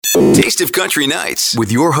Taste of Country Nights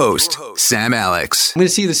with your host, Sam Alex. I'm going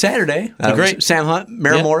to see you this Saturday. Great. Sam Hunt,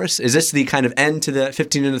 Mara Morris. Is this the kind of end to the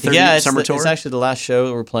 15 and the 30 summer tour? It's actually the last show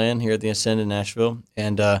that we're playing here at the Ascend in Nashville.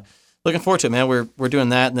 And looking forward to it, man. We're doing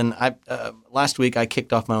that. And then last week I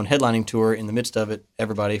kicked off my own headlining tour in the midst of it,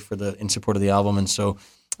 everybody, in support of the album. And so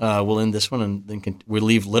we'll end this one and then we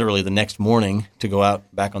leave literally the next morning to go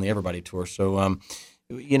out back on the Everybody tour. So,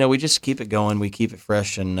 we just keep it going. We keep it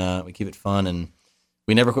fresh and we keep it fun. And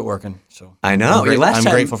we never quit working. So I know. I'm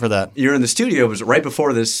grateful for that. You were in the studio. It was right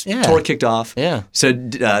before this tour kicked off. Yeah. So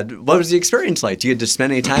what was the experience like? Did you get to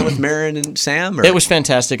spend any time with Marin and Sam? Or? It was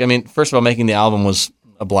fantastic. I mean, first of all, making the album was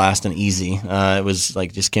a blast and easy. It was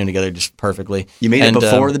like just came together just perfectly. You made it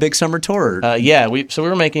before the big summer tour? Yeah. We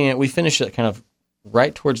were making it. We finished it kind of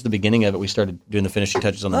right towards the beginning of it. We started doing the finishing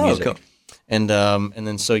touches on the music. Cool. And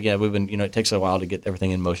then we've been, it takes a while to get everything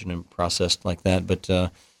in motion and processed like that.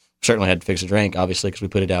 But certainly had to fix a drink, obviously, because we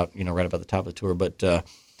put it out, right about the top of the tour. But the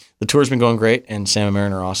tour's been going great, and Sam and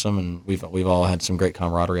Marin are awesome, and we've all had some great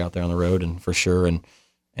camaraderie out there on the road, and for sure, and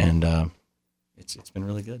it's been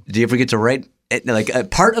really good. Do you ever get to write like a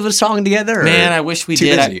part of a song together? Man, I wish we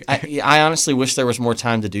did. I honestly wish there was more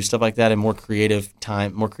time to do stuff like that and more creative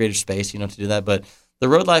time, more creative space, to do that. But the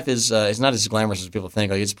road life is not as glamorous as people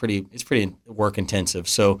think. Like it's pretty work intensive.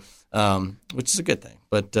 So, which is a good thing.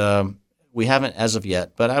 But we haven't as of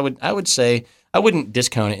yet, but I would say I wouldn't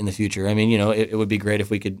discount it in the future. I mean, it would be great if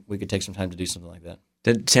we could take some time to do something like that.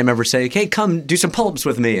 Did Sam ever say, "Hey, come do some pull-ups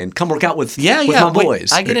with me and come work out with my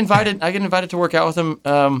boys"? I get invited to work out with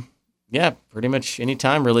them. Pretty much any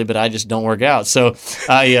time really, but I just don't work out. So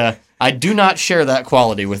I do not share that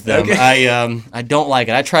quality with them. Okay. I don't like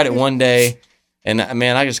it. I tried it one day, and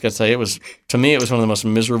man, I just got to say it was one of the most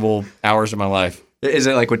miserable hours of my life. Is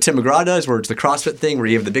it like what Tim McGraw does, where it's the CrossFit thing, where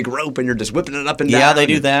you have the big rope and you're just whipping it up and down? Yeah, they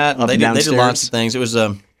do that. They do lots of things. It was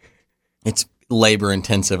it's labor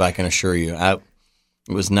intensive, I can assure you.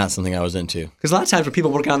 It was not something I was into. Because a lot of times when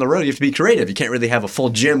people work on the road, you have to be creative. You can't really have a full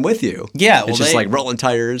gym with you. Yeah, it's just like rolling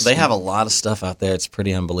tires. They have a lot of stuff out there. It's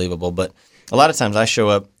pretty unbelievable. But a lot of times I show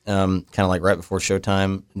up kind of like right before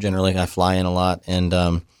showtime. Generally, I fly in a lot, and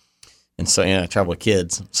so I travel with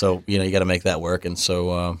kids. So you got to make that work, and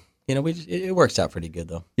so. It works out pretty good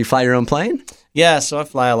though. You fly your own plane? Yeah, so I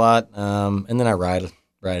fly a lot, and then I ride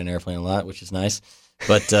an airplane a lot, which is nice.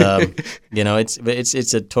 But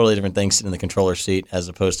it's a totally different thing sitting in the controller seat as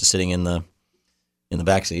opposed to sitting in the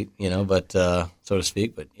back seat. But so to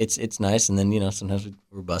speak. But it's nice, and then sometimes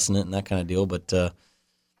we're bussing it and that kind of deal. But the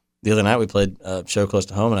other night we played a show close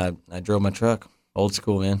to home, and I drove my truck, old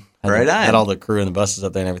school, man. Had all the crew and the buses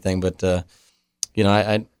up there and everything, but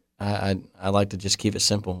I like to just keep it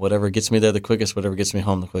simple. Whatever gets me there the quickest, whatever gets me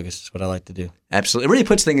home the quickest is what I like to do. Absolutely. It really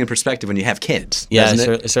puts things in perspective when you have kids. Yeah,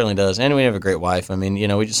 it certainly does. And we have a great wife. I mean,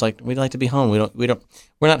 we like to be home. We're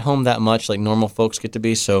not home that much like normal folks get to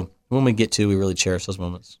be. So when we get to, we really cherish those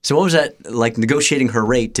moments. So what was that like negotiating her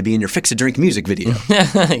rate to be in your Fix a Drink music video?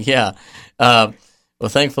 Yeah. Well,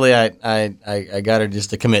 thankfully, I got her just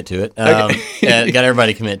to commit to it. Got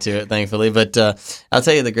everybody to commit to it, thankfully. But I'll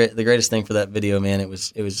tell you the greatest thing for that video, man. It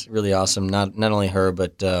was really awesome. Not only her,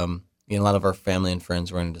 but a lot of our family and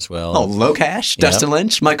friends were in it as well. Oh, Low Cash, Dustin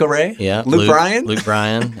Lynch, Michael Ray, Luke Bryan,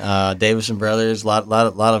 Davison Brothers, a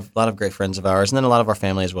lot of great friends of ours, and then a lot of our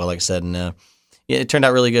family as well. Like I said, and it turned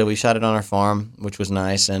out really good. We shot it on our farm, which was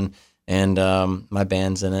nice, and my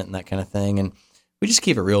band's in it and that kind of thing. And we just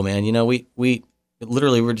keep it real, man. We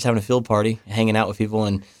literally, we were just having a field party, hanging out with people,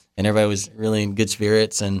 and everybody was really in good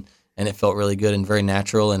spirits, and it felt really good and very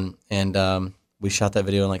natural, and we shot that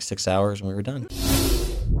video in like 6 hours, and we were done.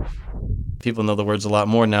 People know the words a lot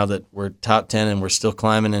more now that we're top 10 and we're still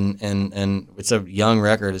climbing, and it's a young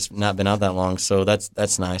record. It's not been out that long, so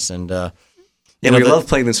that's nice. And we love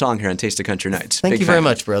playing the song here on Taste of Country Nights. Thank you very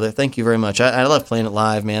much, brother. Thank you very much. I love playing it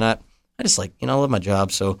live, man. I just I love my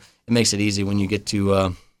job, so it makes it easy when you get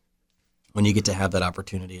to have that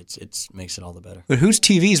opportunity. It makes it all the better. But whose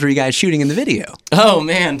TVs were you guys shooting in the video? Oh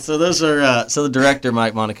man, so those are the director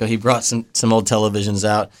Mike Monaco. He brought some old televisions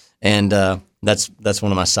out, and that's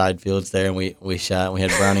one of my side fields there. And we shot. We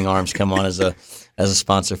had Browning Arms come on as a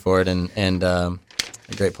sponsor for it, and a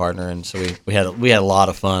great partner. And so we had a lot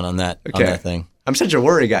of fun on that thing. I'm such a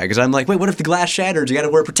worry guy because I'm like, wait, what if the glass shatters? You got to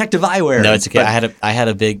wear protective eyewear. No, it's okay. I had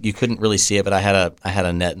a big. You couldn't really see it, but I had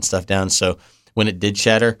a net and stuff down. So when it did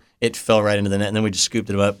shatter, it fell right into the net, and then we just scooped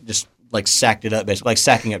it up, just like sacked it up, basically, like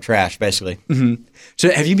sacking up trash, basically. Mm-hmm.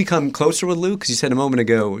 So have you become closer with Luke? Because you said a moment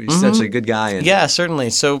ago he's such a good guy. Yeah, certainly.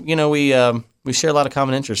 So we share a lot of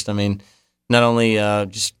common interest. I mean, not only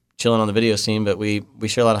just chilling on the video scene, but we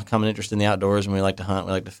share a lot of common interest in the outdoors, and we like to hunt,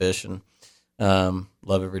 we like to fish, and love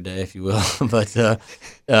every day, if you will. But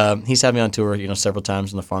he's had me on tour, several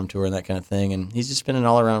times on the farm tour and that kind of thing. And he's just been an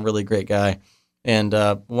all-around really great guy, and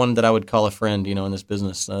one that I would call a friend, in this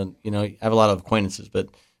business. I have a lot of acquaintances, but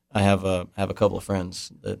I have a couple of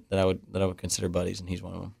friends that I would consider buddies, and he's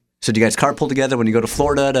one of them. So do you guys carpool together when you go to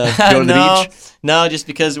Florida to go to the beach? No, just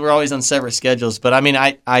because we're always on separate schedules. But I mean,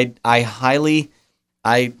 I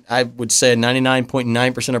would say a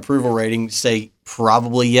 99.9% approval rating. Say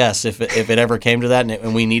probably yes if it ever came to that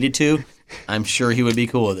and we needed to. I'm sure he would be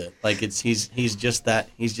cool with it. Like he's just that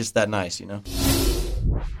nice,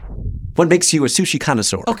 What makes you a sushi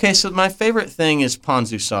connoisseur? Okay, so my favorite thing is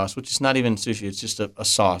ponzu sauce, which is not even sushi. It's just a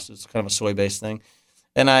sauce. It's kind of a soy-based thing.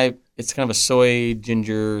 And it's kind of a soy,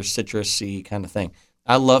 ginger, citrusy kind of thing.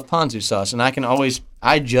 I love ponzu sauce, and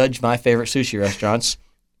I judge my favorite sushi restaurants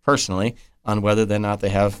personally on whether or not they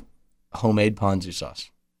have homemade ponzu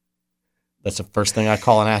sauce. That's the first thing I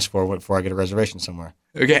call and ask for before I get a reservation somewhere.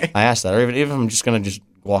 Okay. I ask that, or even if I'm just going to just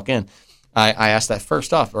walk in, I ask that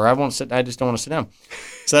first off, or I just don't want to sit down.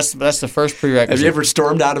 So that's the first prerequisite. Have you ever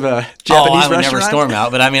stormed out of a Japanese restaurant? I would never storm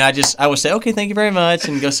out, but I mean, I would say, okay, thank you very much,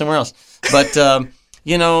 and go somewhere else. But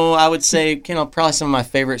I would say, probably some of my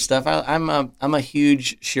favorite stuff. I'm a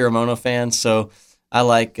huge Shiramono fan, so I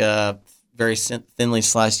like very thinly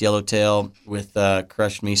sliced yellowtail with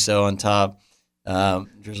crushed miso on top,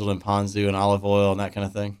 drizzled in ponzu and olive oil and that kind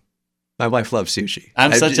of thing. My wife loves sushi.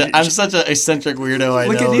 I'm such an eccentric weirdo. I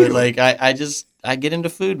know. But like I get into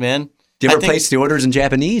food, man. Do you ever place the orders in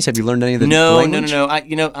Japanese? Have you learned any of the language?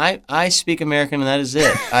 No. I speak American, and that is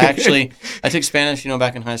it. I took Spanish,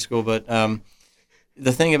 back in high school, but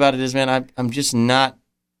the thing about it is, man, I'm just not.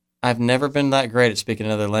 I've never been that great at speaking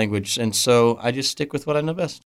another language, and so I just stick with what I know best.